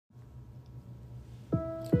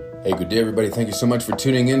Hey, good day, everybody. Thank you so much for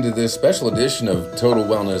tuning into this special edition of Total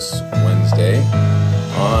Wellness Wednesday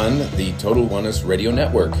on the Total Wellness Radio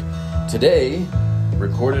Network. Today,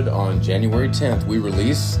 recorded on January 10th, we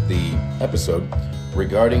release the episode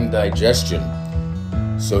regarding digestion.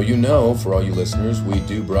 So you know, for all you listeners, we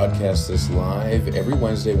do broadcast this live every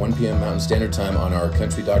Wednesday, 1 p.m. Mountain Standard Time on our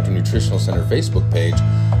Country Doctor Nutritional Center Facebook page,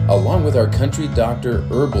 along with our Country Doctor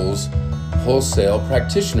Herbals Wholesale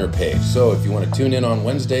Practitioner page. So if you want to tune in on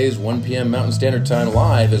Wednesdays, 1 p.m. Mountain Standard Time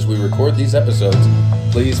live as we record these episodes,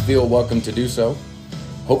 please feel welcome to do so.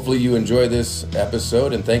 Hopefully you enjoy this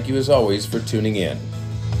episode, and thank you as always for tuning in.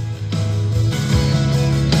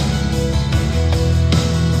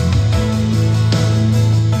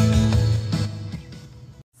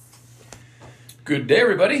 Good day,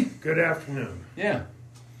 everybody. Good afternoon. Yeah.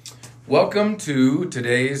 Welcome to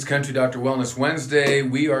today's Country Doctor Wellness Wednesday.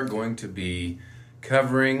 We are going to be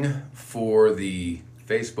covering for the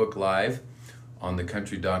Facebook Live on the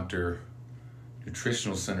Country Doctor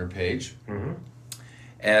Nutritional Center page,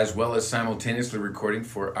 as well as simultaneously recording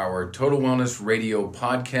for our Total Wellness Radio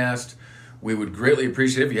podcast. We would greatly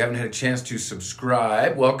appreciate it if you haven't had a chance to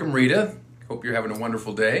subscribe. Welcome, Rita. Hope you're having a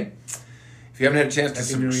wonderful day. If you haven't had a chance to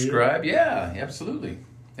subscribe, yeah, absolutely.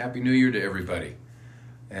 Happy New Year to everybody.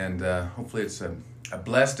 And hopefully it's a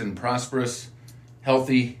blessed and prosperous,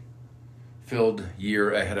 healthy, filled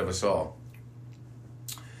year ahead of us all.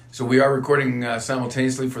 So we are recording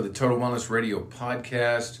simultaneously for the Total Wellness Radio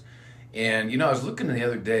podcast. And, you know, I was looking the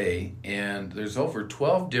other day, and there's over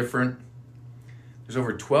 12 different,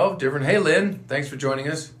 hey, Lynn, thanks for joining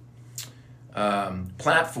us,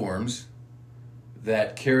 platforms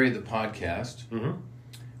that carry the podcast.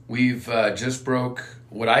 We've just broke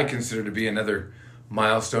what I consider to be another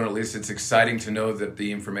milestone. At least it's exciting to know that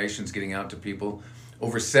the information's getting out to people.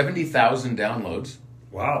 Over 70,000 downloads.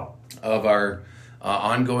 Wow. Of our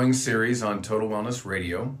ongoing series on Total Wellness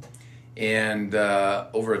Radio, and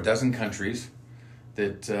over a dozen countries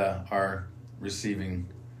that are receiving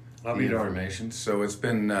the information. So it's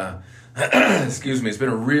been, it's been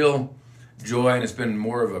a real joy, and it's been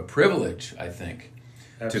more of a privilege, I think,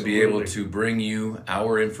 to be able to bring you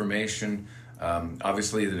our information.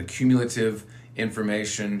 Obviously, the cumulative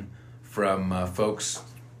information from folks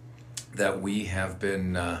that we have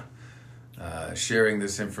been sharing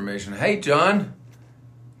this information. Hey, John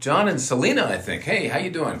and Selena, I think. Hey, how you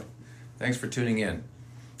doing? Thanks for tuning in.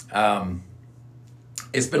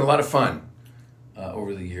 It's been a lot of fun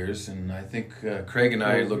over the years, and I think Craig and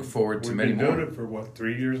I look forward to many more. We've been doing it for,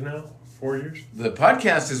 3 years now? 4 years? The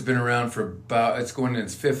podcast has been around for about, it's going in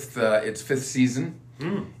its fifth season.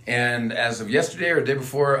 And as of yesterday or the day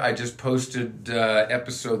before, I just posted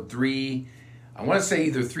episode 3, I want to say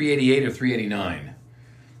either 388 or 389.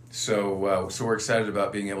 So we're excited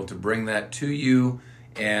about being able to bring that to you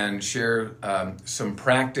and share some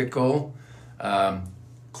practical,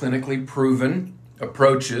 clinically proven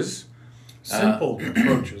approaches. Simple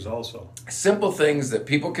approaches also. Simple things that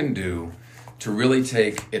people can do to really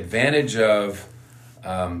take advantage of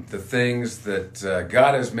the things that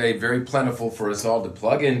God has made very plentiful for us all to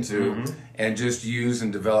plug into and just use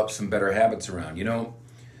and develop some better habits around. You know,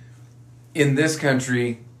 in this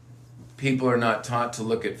country, people are not taught to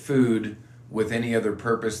look at food with any other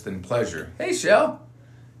purpose than pleasure. Hey, Shell.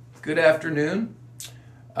 Good afternoon.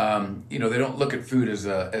 They don't look at food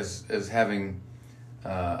as having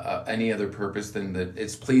any other purpose than that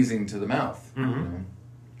it's pleasing to the mouth. You know?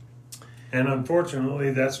 And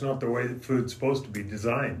unfortunately, that's not the way that food's supposed to be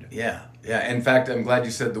designed. Yeah. In fact, I'm glad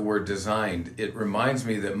you said the word designed. It reminds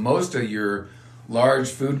me that most of your large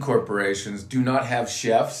food corporations do not have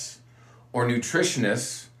chefs or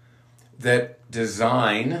nutritionists that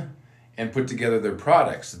design and put together their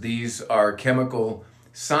products. These are chemical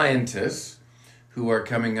scientists who are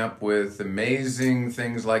coming up with amazing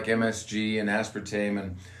things like MSG and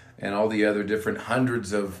aspartame and all the other different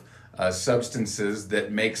hundreds of substances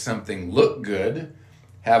that make something look good,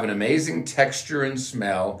 have an amazing texture and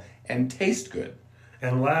smell, and taste good.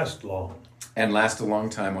 And last long. And last a long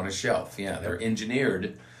time on a shelf. Yeah, they're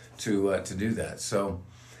engineered to do that.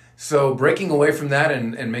 So breaking away from that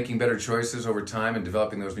and making better choices over time and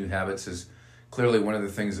developing those new habits is clearly one of the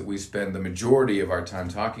things that we spend the majority of our time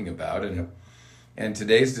talking about. And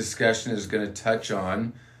today's discussion is going to touch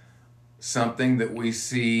on something that we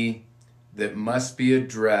see that must be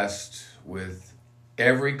addressed with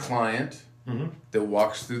every client that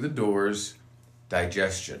walks through the doors: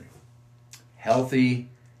 digestion. Healthy,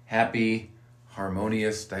 happy,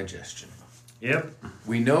 harmonious digestion. Yep.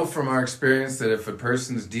 We know from our experience that if a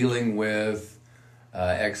person's dealing with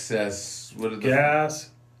excess,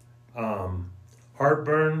 gas,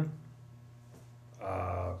 heartburn,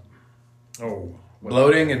 Oh.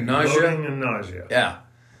 Bloating and nausea. Bloating and nausea. Yeah.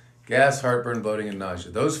 Gas, heartburn, bloating, and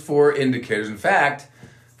nausea. Those 4 indicators. In fact,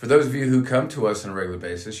 for those of you who come to us on a regular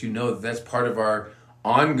basis, you know that that's part of our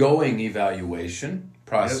ongoing evaluation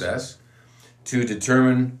process to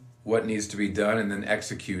determine what needs to be done and then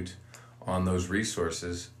execute on those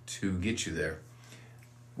resources to get you there.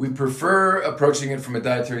 We prefer approaching it from a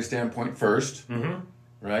dietary standpoint first,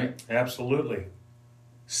 right? Absolutely.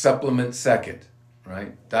 Supplement second,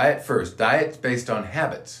 right? Diet first. Diet's based on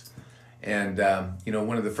habits. And,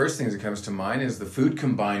 one of the first things that comes to mind is the food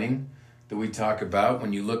combining that we talk about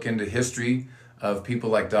when you look into history of people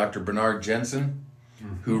like Dr. Bernard Jensen,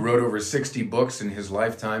 who wrote over 60 books in his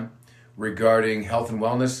lifetime regarding health and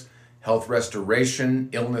wellness, health restoration,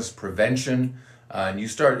 illness prevention. And you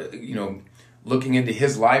start, looking into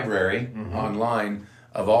his library online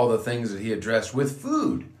of all the things that he addressed with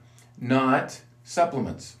food, not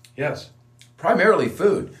supplements. Yes. Primarily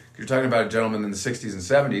food. You're talking about a gentleman in the 60s and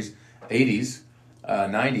 70s, 80s,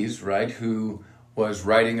 90s, right, who was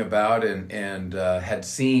writing about and had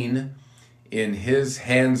seen in his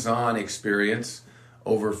hands-on experience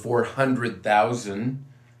over 400,000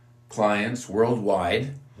 clients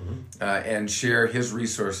worldwide and share his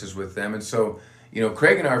resources with them. And so,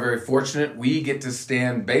 Craig and I are very fortunate. We get to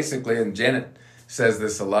stand basically, and Janet says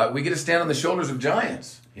this a lot, we get to stand on the shoulders of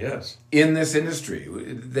giants. Yes. In this industry.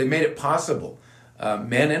 They made it possible.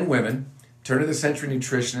 Men and women, turn-of-the-century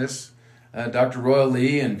nutritionists, Dr. Royal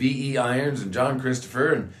Lee and V.E. Irons and John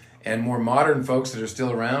Christopher and more modern folks that are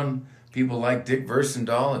still around, people like Dick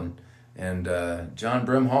Versendahl and John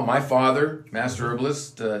Brimhall, my father, master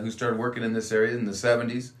herbalist, who started working in this area in the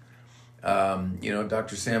 70s.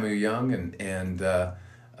 Dr. Samuel Young and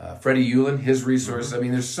Freddie Hewlin, his resources. I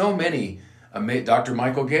mean, there's so many. Dr.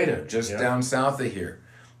 Michael Gaeta, just down south of here.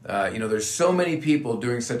 There's so many people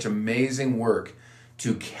doing such amazing work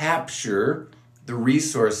to capture the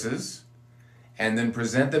resources and then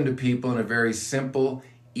present them to people in a very simple,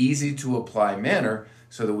 easy to apply manner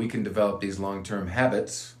so that we can develop these long-term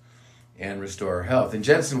habits and restore our health. And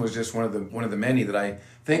Jensen was just one of the many that I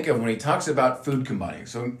think of when he talks about food combining.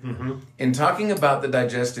 So in talking about the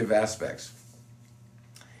digestive aspects,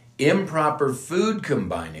 improper food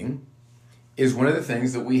combining is one of the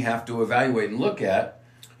things that we have to evaluate and look at.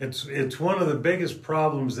 It's one of the biggest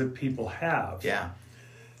problems that people have. Yeah.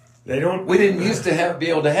 They don't. We didn't used to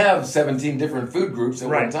be able to have 17 different food groups at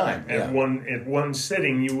one time. At one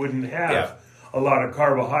sitting, you wouldn't have a lot of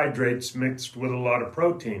carbohydrates mixed with a lot of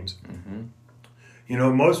proteins.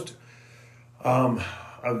 Most of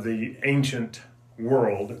the ancient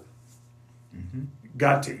world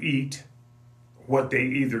got to eat what they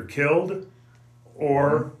either killed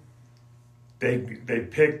or they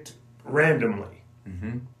picked randomly.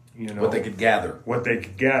 What they could gather.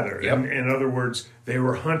 Yep. In other words, they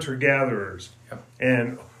were hunter-gatherers. Yep.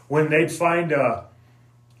 And when they'd find a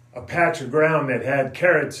patch of ground that had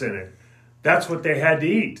carrots in it, that's what they had to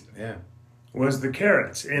eat. Yeah. Was the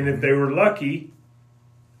carrots. And if they were lucky,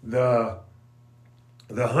 the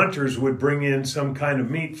hunters would bring in some kind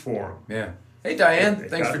of meat for them. Yeah. Hey, Diane,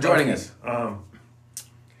 thanks for joining us.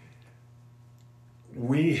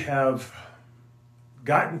 We have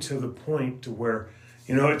gotten to the point to where,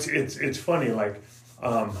 it's funny, like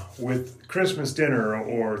with Christmas dinner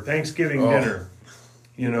or Thanksgiving dinner,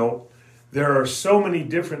 there are so many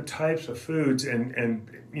different types of foods and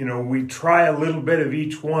we try a little bit of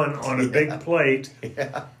each one on a big plate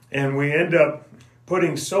and we end up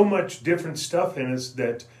putting so much different stuff in us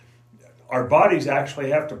that our bodies actually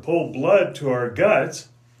have to pull blood to our guts.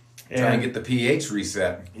 Try and get the pH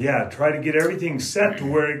reset. Yeah, try to get everything set to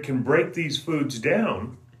where it can break these foods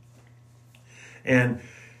down. And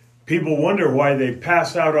people wonder why they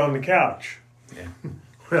pass out on the couch. Yeah.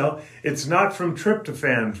 Well, it's not from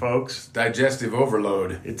tryptophan, folks. Digestive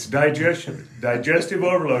overload. It's digestive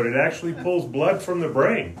overload. It actually pulls blood from the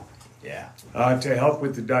brain. Yeah. To help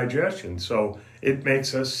with the digestion. So it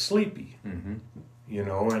makes us sleepy. And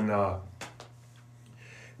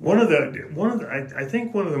I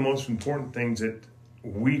think one of the most important things that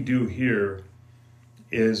we do here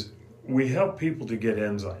is we help people to get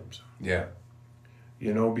enzymes. Yeah.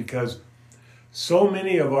 Because so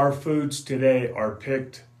many of our foods today are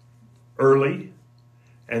picked early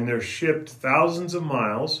and they're shipped thousands of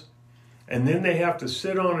miles and then they have to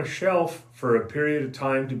sit on a shelf for a period of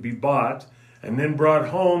time to be bought and then brought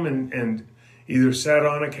home and either sat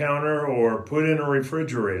on a counter or put in a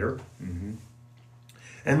refrigerator.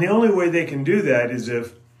 And the only way they can do that is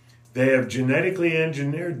if they have genetically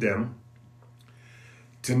engineered them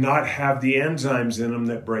to not have the enzymes in them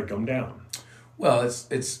that break them down. Well,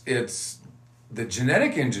 it's the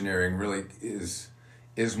genetic engineering really is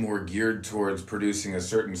is more geared towards producing a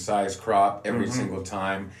certain size crop every single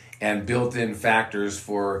time, and built-in factors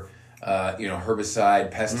for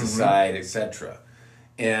herbicide, pesticide, etc.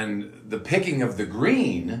 And the picking of the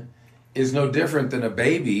green is no different than a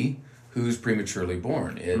baby who's prematurely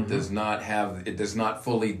born. It does not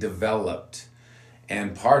fully developed.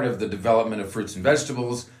 And part of the development of fruits and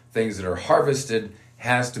vegetables, things that are harvested,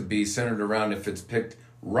 has to be centered around, if it's picked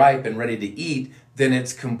ripe and ready to eat, then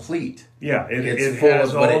it's complete. Yeah, it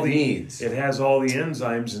has what it needs. It has all the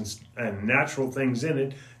enzymes and natural things in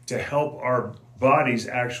it to help our bodies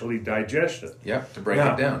actually digest it. Yeah, to break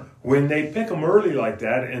it down. When they pick them early like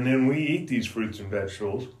that, and then we eat these fruits and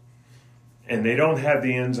vegetables, and they don't have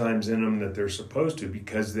the enzymes in them that they're supposed to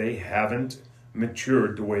because they haven't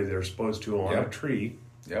matured the way they're supposed to on a tree.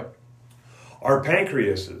 Yep. Our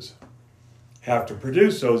pancreases have to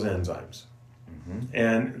produce those enzymes.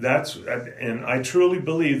 And I truly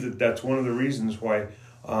believe that that's one of the reasons why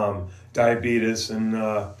diabetes and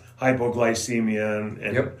hypoglycemia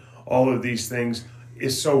and all of these things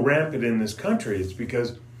is so rampant in this country. It's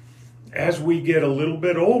because as we get a little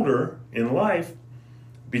bit older in life,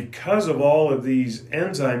 because of all of these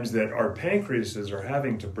enzymes that our pancreases are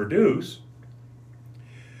having to produce,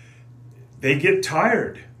 they get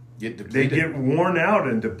tired. They get worn out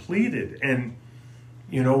and depleted. And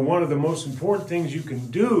one of the most important things you can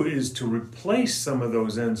do is to replace some of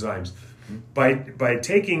those enzymes by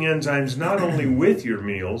taking enzymes not only with your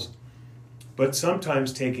meals, but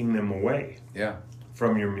sometimes taking them away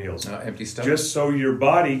from your meals. Empty stomach. Just so your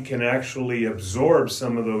body can actually absorb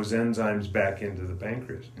some of those enzymes back into the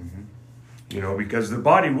pancreas. Because the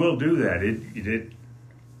body will do that.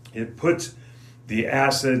 It puts the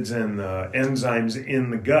acids and the enzymes in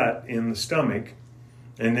the gut, in the stomach,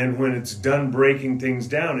 and then when it's done breaking things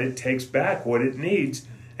down, it takes back what it needs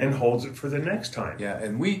and holds it for the next time. Yeah,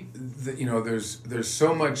 and there's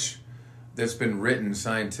so much that's been written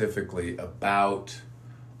scientifically about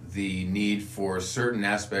the need for certain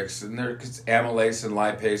aspects, and there's amylase and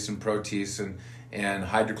lipase and protease and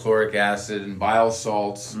hydrochloric acid and bile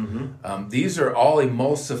salts. These are all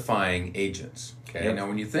emulsifying agents. Okay, now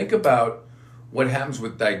when you think about what happens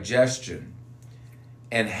with digestion,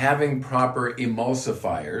 and having proper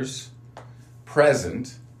emulsifiers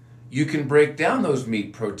present, you can break down those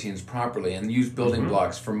meat proteins properly and use building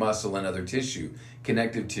blocks for muscle and other tissue,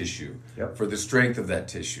 connective tissue, for the strength of that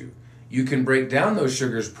tissue. You can break down those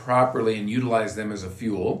sugars properly and utilize them as a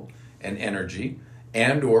fuel and energy,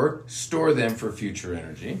 and or store them for future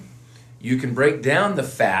energy. You can break down the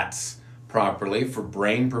fats properly for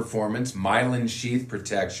brain performance, myelin sheath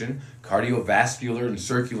protection, cardiovascular and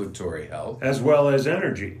circulatory health. As well as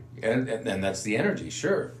energy. And that's the energy,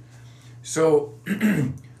 sure. So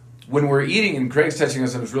when we're eating, and Craig's touching on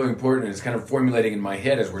something that's really important, and it's kind of formulating in my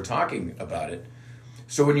head as we're talking about it.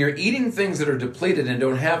 So when you're eating things that are depleted and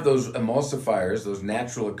don't have those emulsifiers, those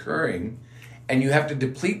natural occurring, and you have to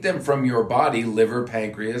deplete them from your body, liver,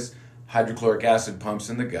 pancreas, hydrochloric acid pumps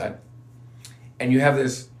in the gut, and you have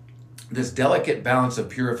this delicate balance of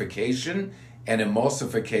purification and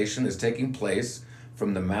emulsification that's taking place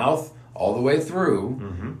from the mouth all the way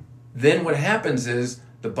through, then what happens is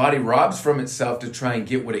the body robs from itself to try and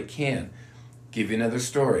get what it can. Give you another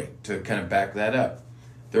story to kind of back that up.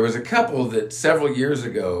 There was a couple that several years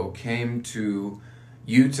ago came to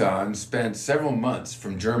Utah and spent several months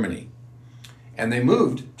from Germany. And they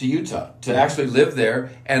moved to Utah to actually live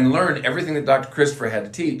there and learn everything that Dr. Christopher had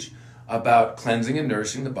to teach about cleansing and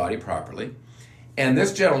nourishing the body properly. And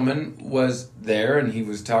this gentleman was there, and he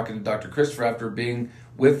was talking to Dr. Christopher after being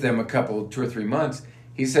with them 2 or 3 months.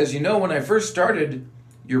 He says, when I first started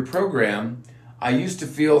your program, I used to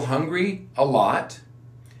feel hungry a lot,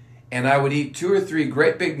 and I would eat 2 or 3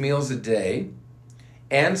 great big meals a day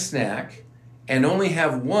and snack, and only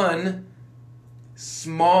have one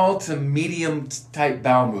small to medium type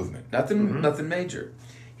bowel movement. Nothing major.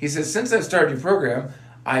 He says, since I've started your program,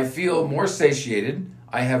 I feel more satiated,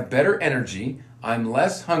 I have better energy, I'm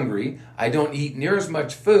less hungry, I don't eat near as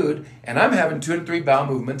much food, and I'm having 2 to 3 bowel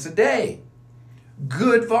movements a day.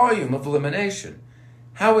 Good volume of elimination.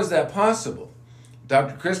 How is that possible?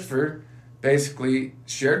 Dr. Christopher basically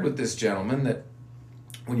shared with this gentleman that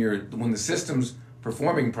when the system's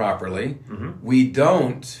performing properly, we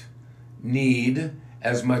don't need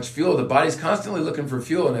as much fuel. The body's constantly looking for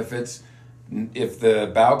fuel, and if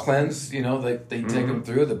the bowel cleanse, they take them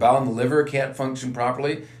through, the bowel and the liver can't function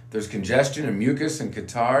properly, there's congestion and mucus and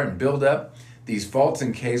catarrh and buildup, these false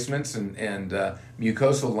encasements and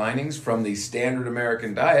mucosal linings from the standard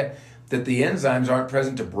American diet, that the enzymes aren't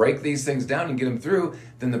present to break these things down and get them through,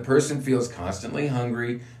 then the person feels constantly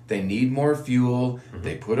hungry. They need more fuel.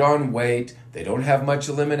 They put on weight. They don't have much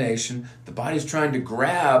elimination. The body's trying to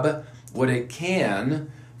grab what it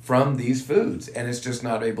can from these foods, and it's just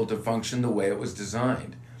not able to function the way it was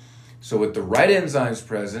designed. So with the right enzymes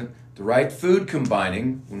present, the right food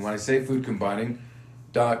combining, and when I say food combining,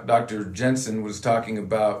 Dr. Jensen was talking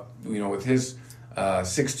about, with his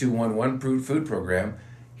 6211 food program,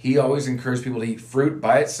 he always encouraged people to eat fruit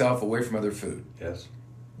by itself away from other food. Yes.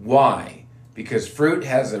 Why? Because fruit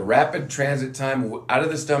has a rapid transit time out of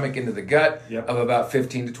the stomach into the gut of about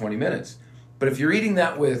 15 to 20 minutes. But if you're eating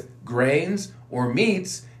that with grains or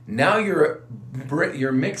meats, now you're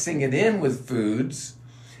mixing it in with foods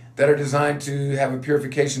that are designed to have a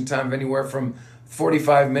purification time of anywhere from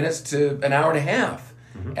 45 minutes to an hour and a half.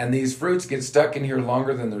 And these fruits get stuck in here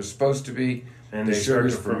longer than they're supposed to be. And the they start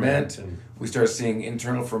sugars to ferment. ferment. We start seeing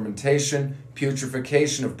internal fermentation,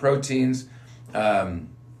 putrefaction of proteins,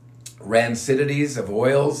 rancidities of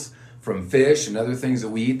oils from fish and other things that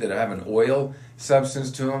we eat that have an oil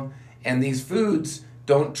substance to them. And these foods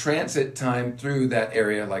don't transit time through that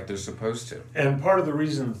area like they're supposed to. And part of the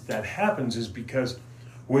reason that happens is because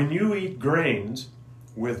when you eat grains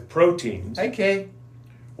with proteins, Okay.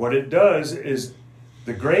 what it does is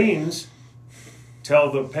the grains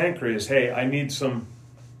tell the pancreas, hey, I need some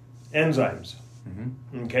enzymes.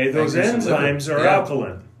 Okay, those enzymes are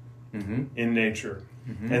alkaline in nature.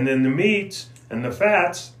 And then the meats and the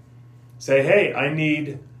fats say, hey, I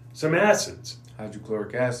need some acids.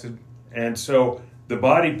 Hydrochloric acid. And so the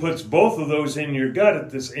body puts both of those in your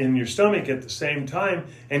gut, in your stomach at the same time,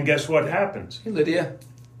 and guess what happens? Hey, Lydia.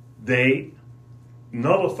 They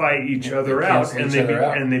nullify each other out, and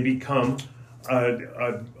they become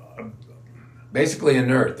basically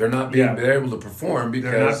inert. They're not being able to perform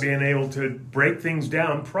because they're not being able to break things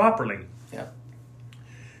down properly. Yeah.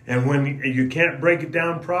 And when you can't break it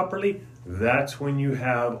down properly, that's when you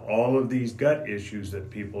have all of these gut issues that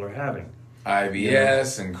people are having.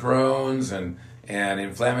 IBS and Crohn's and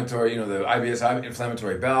inflammatory, the IBS,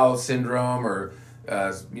 inflammatory bowel syndrome, or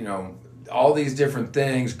all these different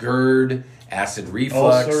things, GERD, acid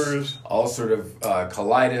reflux, ulcers, all sort of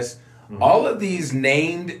colitis. All of these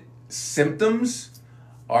named symptoms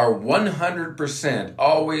are 100%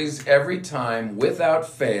 always, every time, without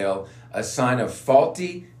fail, a sign of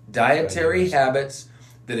faulty dietary habits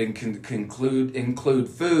that include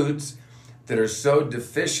foods that are so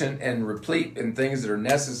deficient and replete in things that are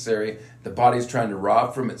necessary. The body's trying to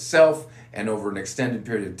rob from itself, and over an extended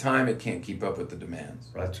period of time, it can't keep up with the demands.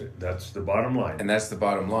 That's it. That's the bottom line. And that's the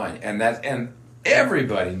bottom line. And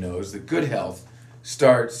everybody knows that good health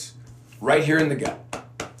starts right here in the gut.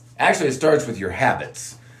 Actually, it starts with your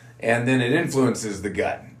habits, and then it influences the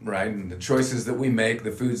gut, right? And the choices that we make,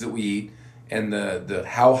 the foods that we eat, and the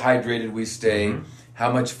how hydrated we stay,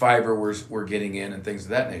 how much fiber we're getting in, and things of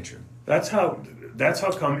that nature. That's how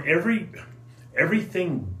come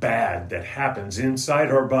everything bad that happens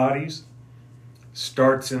inside our bodies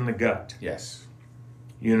starts in the gut. Yes.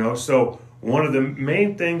 So one of the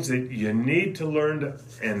main things that you need to learn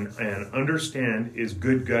and understand is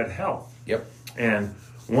good gut health. Yep. And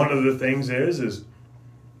one of the things is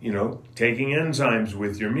taking enzymes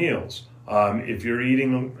with your meals. If you're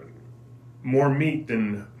eating more meat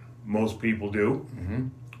than most people do,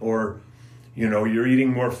 or you're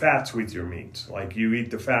eating more fats with your meats, like you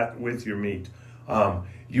eat the fat with your meat,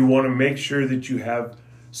 you want to make sure that you have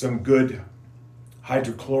some good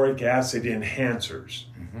hydrochloric acid enhancers.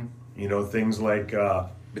 Things like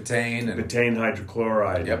betaine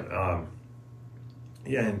hydrochloride. Yep.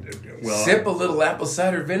 Well, sip a little apple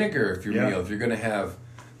cider vinegar if your meal, if you're going to have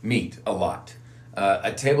meat a lot.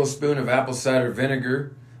 A tablespoon of apple cider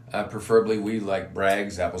vinegar, preferably we like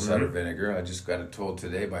Bragg's apple cider vinegar. I just got it told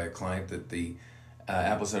today by a client that the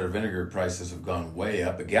apple cider vinegar prices have gone way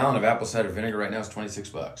up. A gallon of apple cider vinegar right now is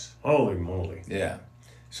 $26. Holy moly. Yeah.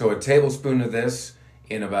 So a tablespoon of this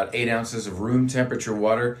in about 8 ounces of room temperature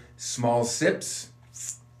water, small sips,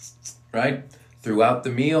 right, throughout the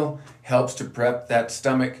meal, helps to prep that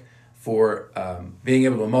stomach for being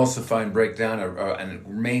able to emulsify and break down and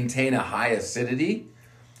maintain a high acidity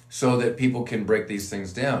so that people can break these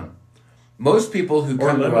things down. Most people who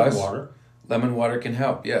come to us... Lemon water can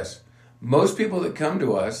help, yes. Most people that come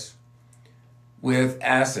to us with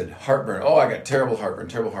acid, heartburn, I got terrible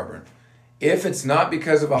heartburn. If it's not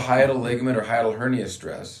because of a hiatal ligament or hiatal hernia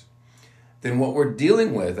stress, then what we're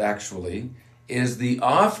dealing with actually is the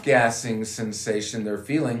off-gassing sensation they're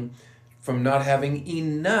feeling from not having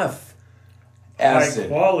enough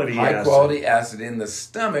acid, high quality acid in the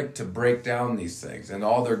stomach to break down these things, and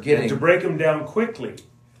all they're getting, and to break them down quickly.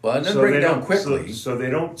 Well, it doesn't break down quickly. So they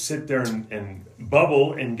don't sit there and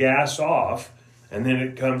bubble and gas off, and then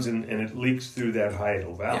it comes and it leaks through that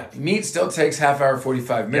hiatal valve. Yeah. Meat still takes half hour,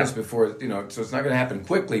 45 minutes before, so it's not going to happen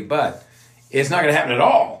quickly, but it's not going to happen at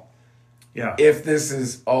all if this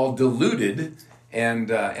is all diluted and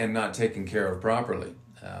not taken care of properly.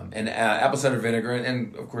 And apple cider vinegar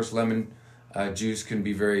and of course, lemon juice can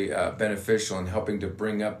be very beneficial in helping to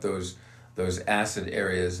bring up those acid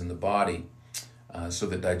areas in the body so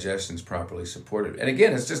that digestion is properly supported. And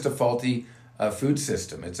again, it's just a faulty food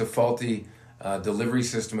system. It's a faulty delivery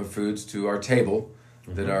system of foods to our table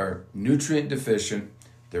that are nutrient deficient,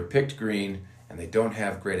 they're picked green, and they don't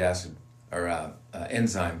have great acid or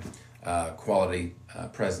enzyme quality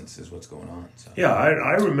presence is what's going on. So. Yeah,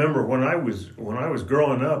 I remember when I was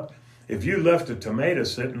growing up, if you left a tomato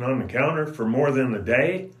sitting on the counter for more than a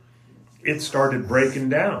day, it started breaking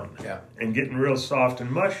down and getting real soft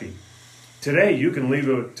and mushy. Today, you can leave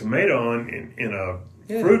a tomato in a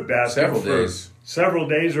fruit basket for several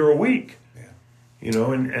days or a week.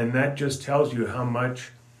 And that just tells you how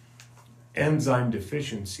much enzyme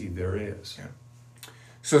deficiency there is. Yeah.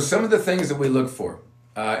 So some of the things that we look for,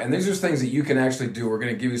 and these are things that you can actually do. We're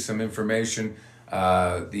going to give you some information.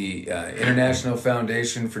 The International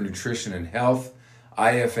Foundation for Nutrition and Health,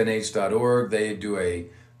 ifnh.org, they do a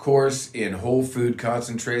course in whole food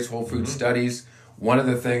concentrates, whole food studies. One of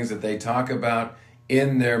the things that they talk about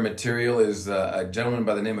in their material is a gentleman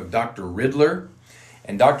by the name of Dr. Riddler.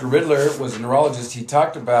 And Dr. Riddler was a neurologist. He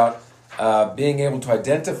talked about being able to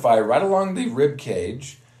identify right along the rib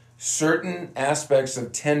cage certain aspects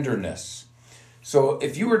of tenderness. So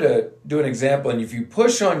if you were to do an example, and if you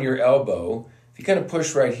push on your elbow, if you kind of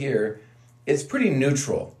push right here, it's pretty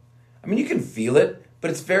neutral. I mean, you can feel it,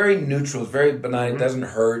 but it's very neutral. It's very benign. It doesn't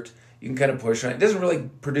hurt. You can kind of push on it. It doesn't really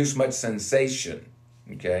produce much sensation,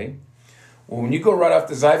 okay? Well, when you go right off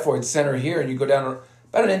the xiphoid center here and you go down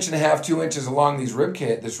about 1.5 inches, 2 inches along this rib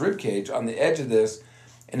cage on the edge of this,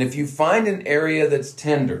 and if you find an area that's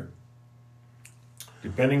tender,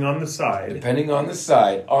 depending on the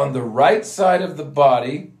side, on the right side of the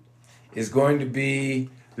body is going to be...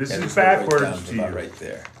 This is backwards to you. Right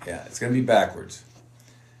there. Yeah, it's going to be backwards.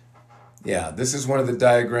 Yeah, this is one of the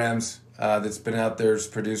diagrams that's been out there,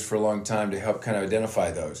 produced for a long time to help kind of identify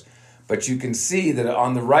those. But you can see that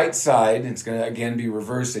on the right side, it's going to again be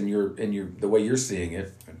reversed in the way you're seeing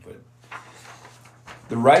it.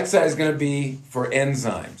 The right side is going to be for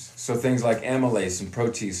enzymes, so things like amylase and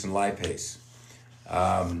protease and lipase.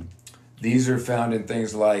 These are found in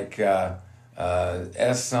things like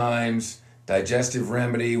enzymes, digestive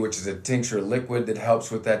remedy, which is a tincture liquid that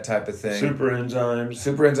helps with that type of thing. Super enzymes.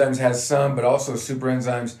 Super enzymes has some, but also super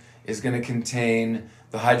enzymes is going to contain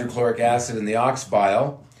the hydrochloric acid and the ox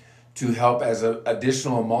bile to help as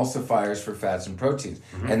additional emulsifiers for fats and proteins.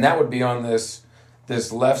 And that would be on this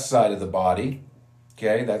left side of the body.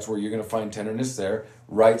 Okay, that's where you're going to find tenderness there.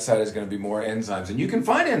 Right side is going to be more enzymes. And you can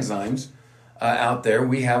find enzymes out there.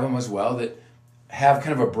 We have them as well that have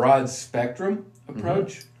kind of a broad spectrum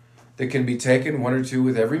approach that can be taken 1 or 2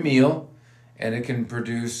 with every meal, and it can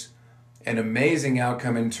produce an amazing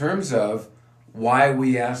outcome in terms of why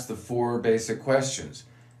we ask the 4 basic questions.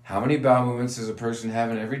 How many bowel movements does a person have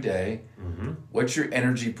in every day? What's your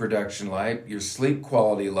energy production like? Your sleep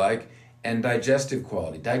quality like? And digestive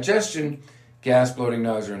quality. Digestion, gas, bloating,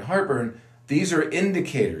 nausea, and heartburn, these are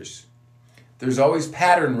indicators. There's always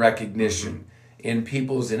pattern recognition in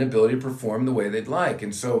people's inability to perform the way they'd like.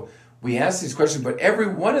 And so we ask these questions, but every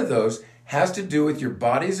one of those has to do with your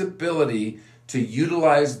body's ability to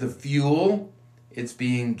utilize the fuel it's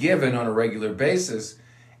being given on a regular basis.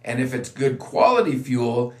 And if it's good quality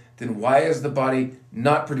fuel, then why is the body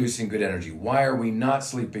not producing good energy? Why are we not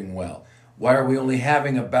sleeping well? Why are we only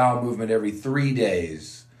having a bowel movement every 3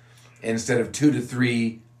 days instead of 2 to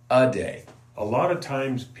 3 a day? A lot of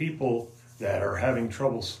times people that are having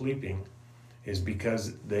trouble sleeping is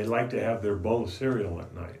because they like to have their bowl of cereal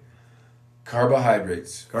at night.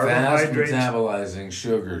 Carbohydrates. Fast metabolizing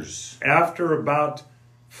sugars. After about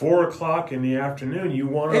 4 o'clock in the afternoon, you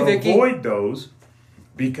want to avoid those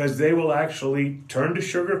because they will actually turn to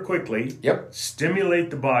sugar quickly, stimulate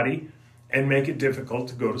the body, and make it difficult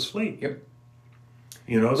to go to sleep.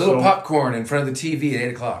 Little popcorn in front of the TV at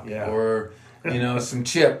 8 o'clock. Or, some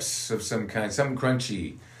chips of some kind, something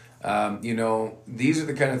crunchy. These are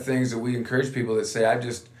the kind of things that we encourage people that say,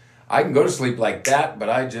 I can go to sleep like that, but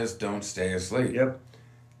I just don't stay asleep.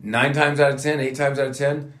 9 times out of 10, 8 times out of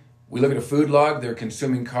 10, we look at a food log, they're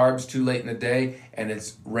consuming carbs too late in the day, and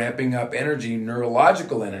it's ramping up energy,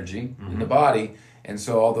 neurological energy in the body. And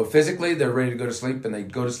so although physically they're ready to go to sleep and they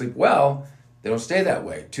go to sleep well, they don't stay that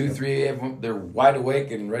way. 2, 3 of them, they're wide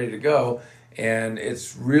awake and ready to go, and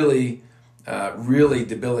it's really, really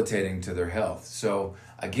debilitating to their health. So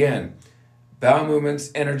again, bowel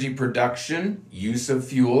movements, energy production, use of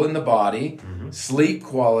fuel in the body, sleep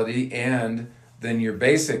quality, and then your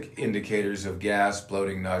basic indicators of gas,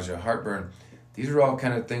 bloating, nausea, heartburn. These are all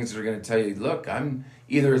kind of things that are going to tell you, look,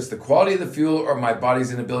 either it's the quality of the fuel or my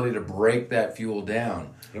body's inability to break that fuel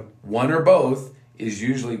down. Yep. One or both is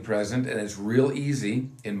usually present, and it's real easy,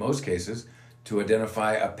 in most cases, to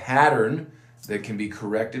identify a pattern that can be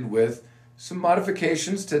corrected with some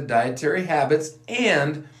modifications to dietary habits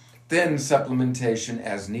and then supplementation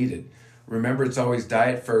as needed. Remember, it's always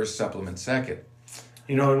diet first, supplement second.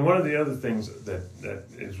 You know, and one of the other things that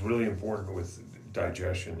is really important with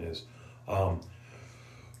digestion is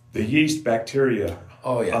the yeast bacteria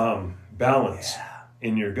balance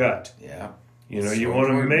in your gut. Yeah. You know, So you want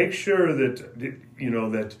to important. make sure that, you know,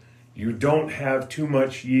 that you don't have too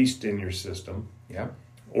much yeast in your system, Yeah.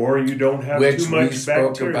 or you don't have Which too much we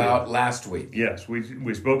spoke bacteria. about last week. Yes,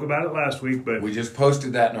 we spoke about it last week, but We just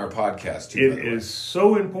posted that in our podcast too. it is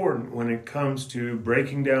so important when it comes to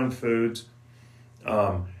breaking down foods,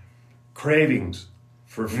 cravings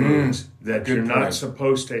for foods that good you're not point.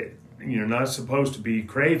 supposed to. You're not supposed to be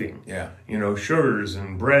craving. Yeah. You know, sugars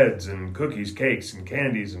and breads and cookies, cakes and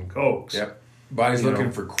candies and cokes. Yep. Body's You looking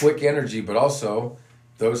know. for quick energy, but also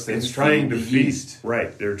those things It's trying to the feed. yeast.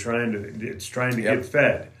 Right. It's trying to Yep. get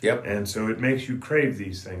fed. Yep. And so it makes you crave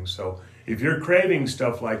these things. So if you're craving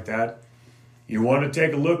stuff like that, you want to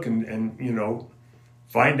take a look and you know,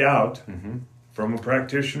 find out from a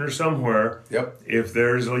practitioner somewhere Yep. if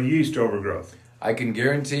there's a yeast overgrowth. I can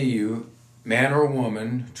guarantee you, man or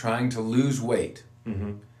woman trying to lose weight,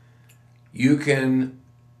 you can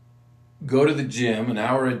go to the gym an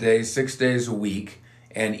hour a day, 6 days a week,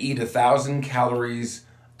 and eat 1,000 calories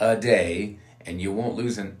a day, and you won't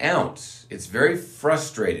lose an ounce. It's very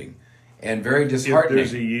frustrating and very If disheartening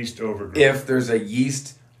there's a yeast overgrowth. if there's a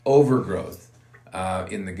yeast overgrowth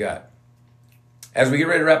in the gut. As we get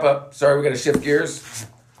ready to wrap up, sorry, we got to shift gears.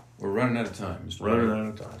 We're running out of time. Mr. Running Ray. out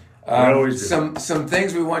of time. We always do. Some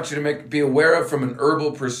things we want you to be aware of from an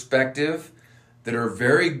herbal perspective that are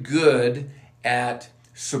very good at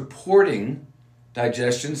supporting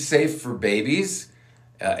digestion, safe for babies,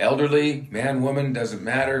 elderly, man, woman, doesn't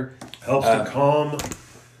matter. Helps to calm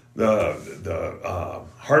the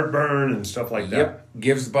heartburn and stuff like that. Yep,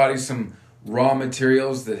 gives the body some raw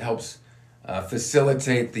materials that helps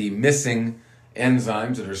facilitate the missing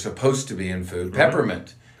enzymes that are supposed to be in food.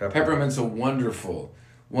 Peppermint. Peppermint's a wonderful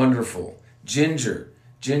ginger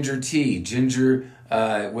tea,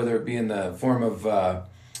 whether it be in the form of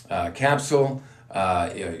capsule,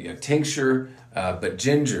 tincture, but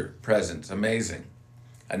ginger present, amazing.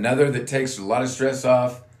 Another that takes a lot of stress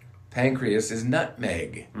off pancreas is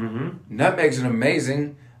nutmeg. Nutmeg's an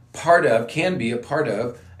amazing can be a part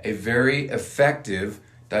of a very effective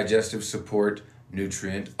digestive support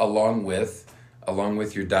nutrient along with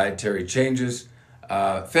your dietary changes.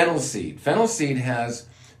 Fennel seed. Fennel seed has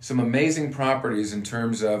some amazing properties in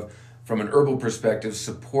terms of, from an herbal perspective,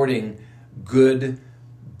 supporting good,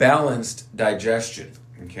 balanced digestion.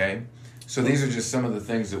 Okay? So these are just some of the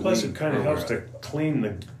things that Plus, we it kind of helps to clean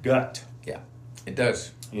the gut. Yeah, it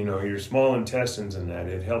does. You know, your small intestines and that,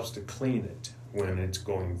 it helps to clean it when it's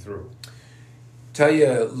going through. Tell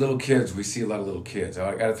you, little kids, we see a lot of little kids.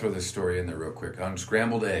 I got to throw this story in there real quick. On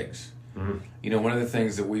scrambled eggs. You know, one of the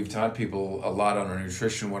things that we've taught people a lot on our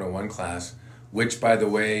Nutrition 101 class, which, by the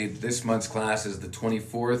way, this month's class is the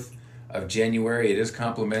 24th of January. It is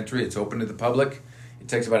complimentary. It's open to the public. It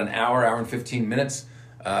takes about an hour and 15 minutes.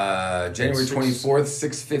 January 24th,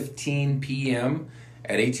 6:15 p.m.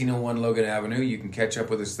 at 1801 Logan Avenue. You can catch up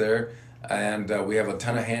with us there. And we have a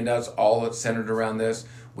ton of handouts, all centered around this.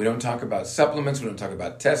 We don't talk about supplements. We don't talk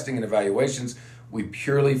about testing and evaluations. We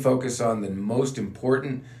purely focus on the most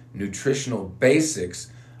important nutritional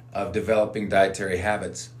basics of developing dietary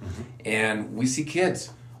habits. And we see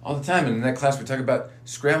kids all the time. And in that class, we talk about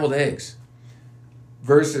scrambled eggs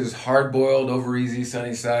versus hard-boiled, over easy,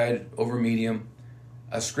 sunny side, over medium.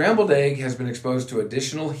 A scrambled egg has been exposed to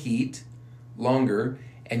additional heat longer,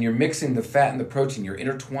 and you're mixing the fat and the protein. You're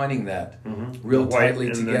intertwining that real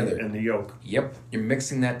tightly together. And the yolk. Yep, you're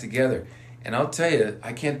mixing that together. And I'll tell you,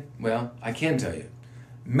 I can tell you,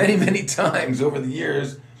 many times over the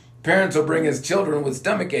years, parents will bring us children with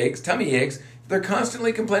tummy aches. They're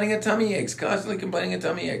constantly complaining of tummy aches.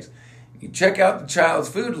 You check out the child's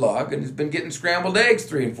food log, and it's been getting scrambled eggs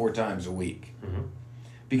 3 and 4 times a week.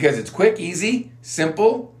 Because it's quick, easy,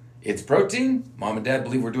 simple, it's protein. Mom and dad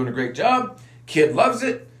believe we're doing a great job. Kid loves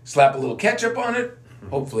it. Slap a little ketchup on it.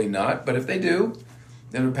 Hopefully not. But if they do,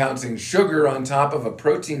 then we're pouncing sugar on top of a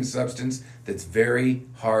protein substance that's very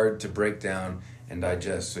hard to break down and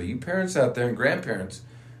digest. So you parents out there and grandparents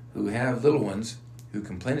who have little ones who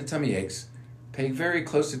complain of tummy aches, pay very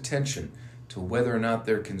close attention to whether or not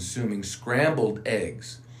they're consuming scrambled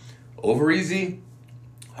eggs. Over easy,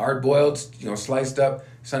 hard-boiled, sliced up,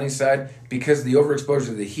 sunny side, because the overexposure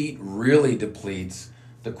to the heat really depletes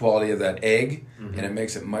the quality of that egg, and it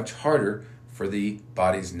makes it much harder for the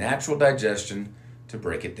body's natural digestion to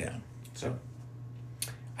break it down. So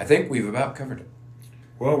I think we've about covered it.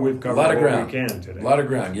 Well, we've covered a lot of what ground we can today. A lot of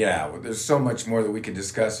ground, yeah. Well, there's so much more that we could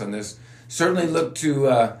discuss on this. Certainly look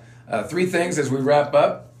to 3 things as we wrap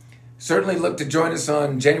up. Certainly look to join us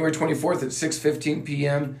on January 24th at 6:15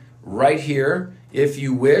 p.m. right here, if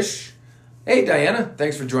you wish. Hey, Diana,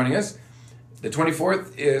 thanks for joining us. The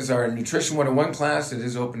 24th is our Nutrition 101 class. It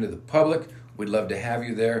is open to the public. We'd love to have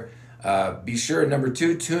you there. Be sure, number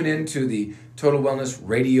 2, tune into the Total Wellness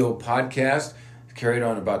Radio podcast. It's carried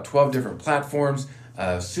on about 12 different platforms.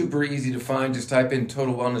 Super easy to find. Just type in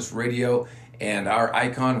Total Wellness Radio and our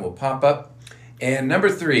icon will pop up. And number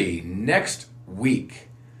 3, next week,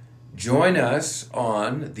 join us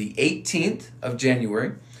on the 18th of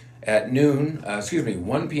January at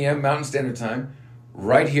 1 p.m. Mountain Standard Time,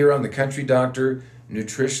 right here on the Country Doctor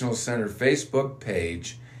Nutritional Center Facebook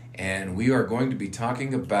page. And we are going to be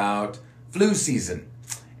talking about flu season.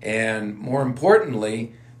 And more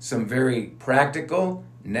importantly, some very practical,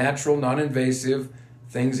 natural, non-invasive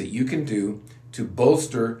things that you can do to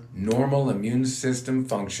bolster normal immune system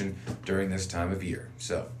function during this time of year.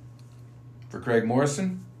 So, for Craig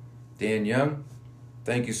Morrison, Dan Young,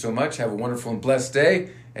 thank you so much. Have a wonderful and blessed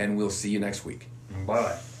day, and we'll see you next week.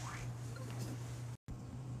 Bye.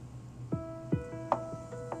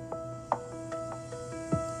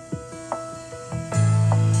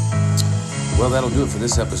 Well, that'll do it for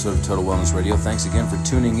this episode of Total Wellness Radio. Thanks again for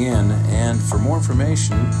tuning in. And for more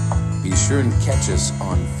information, be sure and catch us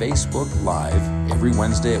on Facebook Live every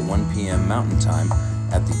Wednesday at 1 p.m. Mountain Time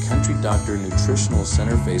at the Country Doctor Nutritional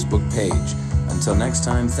Center Facebook page. Until next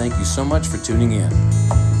time, thank you so much for tuning in.